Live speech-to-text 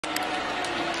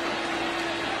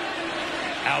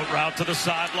Out route to the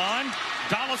sideline.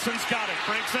 Dollison's got it.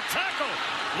 Breaks a tackle.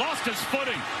 Lost his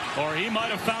footing. Or he might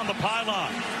have found the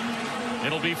pylon.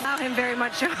 It'll be... Allow him very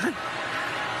much, John.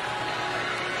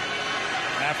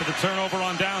 After the turnover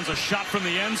on downs, a shot from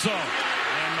the end zone.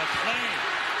 And McClain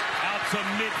out to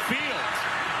midfield.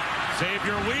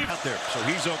 Xavier Weaver out there, so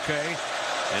he's okay.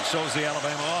 And so is the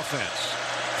Alabama offense.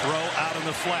 Throw out in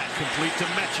the flat. Complete to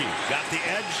Mechie. Got the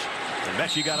edge. And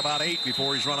Mechie got about 8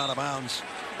 before he's run out of bounds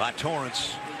by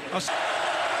Torrance.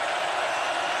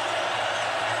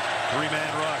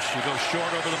 Three-man rush. He goes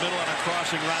short over the middle and a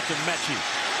crossing route to Mechie.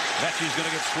 Mechie's going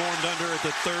to get swarmed under at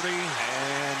the 30,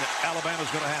 and Alabama's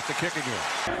going to have to kick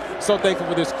again. So thankful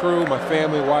for this crew, my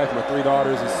family, wife, my 3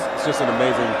 daughters. It's just an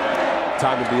amazing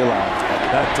time to be alive.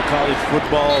 Back to college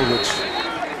football, which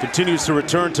continues to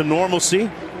return to normalcy.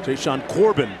 Jashaun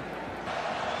Corbin.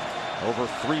 Over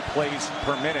 3 plays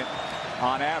per minute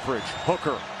on average.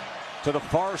 Hooker to the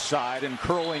far side, and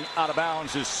curling out of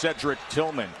bounds is Cedric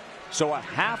Tillman. So a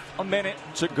half a minute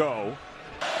to go.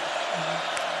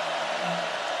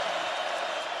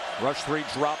 Rush 3,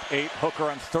 drop 8. Hooker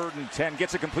on 3rd and 10.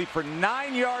 Gets it complete for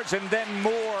 9 yards and then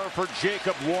more for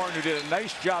Jacob Warren, who did a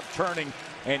nice job turning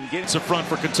and getting to front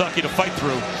for Kentucky to fight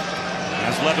through.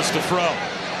 As Levis to throw.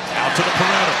 Out to the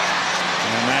perimeter.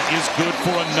 And that is good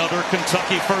for another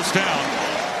Kentucky first down.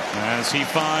 As he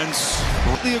finds... I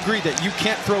completely agree that you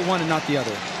can't throw one and not the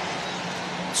other.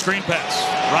 Screen pass.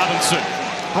 Robinson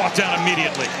brought down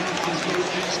immediately.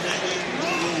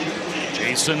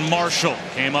 Jason Marshall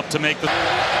came up to make the...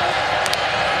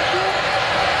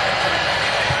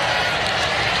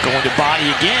 Going to body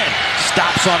again.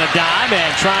 Stops on a dime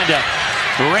and trying to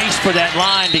race for that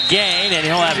line to gain, and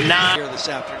he'll have 9 here this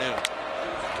afternoon.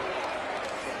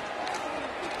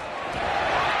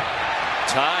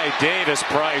 Ty Davis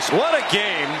Price. What a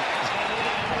game.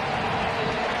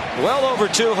 Well over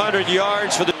 200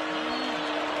 yards for the...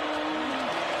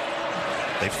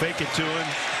 They fake it to him.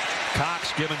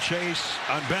 Cox giving chase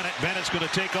on Bennett. Bennett's going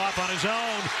to take off on his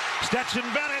own. Stetson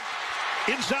Bennett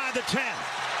inside the 10.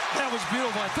 That was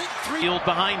beautiful. I think 3. Field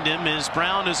behind him is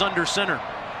Brown is under center.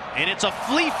 And it's a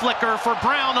flea flicker for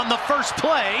Brown on the first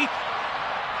play.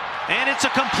 And it's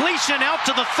a completion out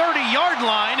to the 30-yard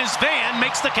line as Van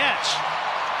makes the catch.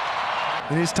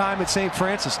 In his time at St.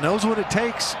 Francis, knows what it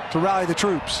takes to rally the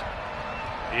troops.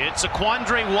 It's a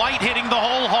Quandre White hitting the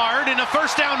hole hard in a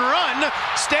first down run,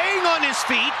 staying on his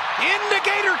feet into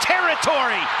Gator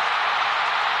territory.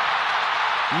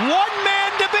 1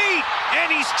 man to beat,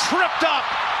 and he's tripped up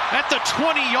at the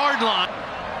 20-yard line.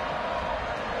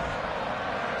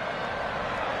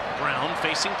 Brown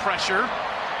facing pressure.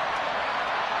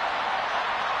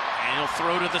 And he'll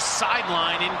throw to the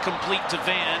sideline, incomplete to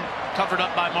Van, covered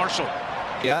up by Marshall.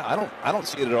 Yeah, I don't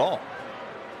see it at all.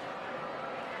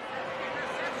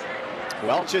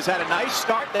 Welch has had a nice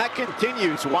start. That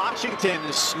continues. Washington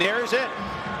snares it.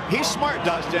 He's smart,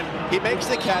 Dustin. He makes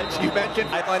the catch. You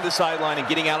mentioned Sideline to sideline and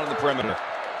getting out on the perimeter.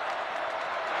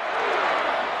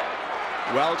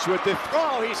 Welch with the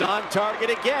throw. He's on target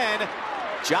again.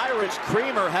 Jairus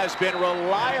Creamer has been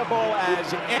reliable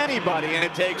as anybody, and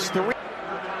it takes 3. Right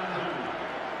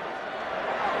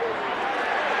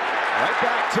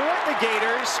back to it, the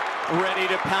Gators. Ready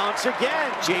to pounce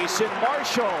again. Jason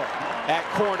Marshall at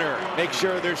corner. Make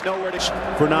sure there's nowhere to...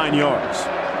 For 9 yards.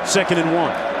 2nd and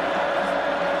 1.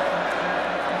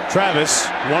 Travis,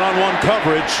 one-on-one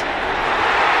coverage.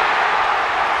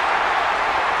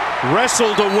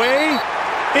 Wrestled away.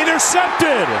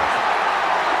 Intercepted.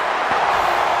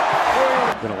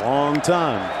 Been a long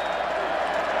time.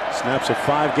 Snaps a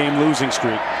 5-game losing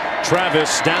streak.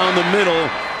 Travis down the middle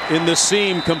in the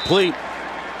seam, complete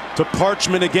to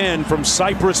Parchment again from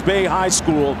Cypress Bay High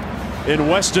School in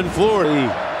Weston, Florida. He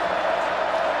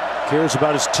cares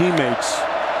about his teammates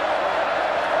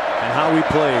and how he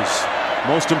plays.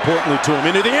 Most importantly to him.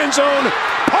 Into the end zone.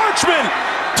 Parchment!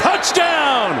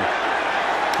 Touchdown!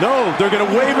 No, they're going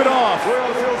to wave it off.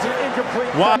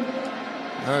 Why?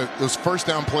 Those first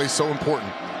down plays so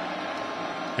important.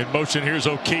 In motion, here's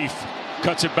O'Keefe.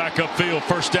 Cuts it back upfield.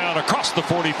 First down across the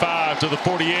 45 to the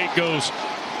 48 goes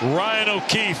Ryan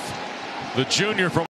O'Keefe, the junior from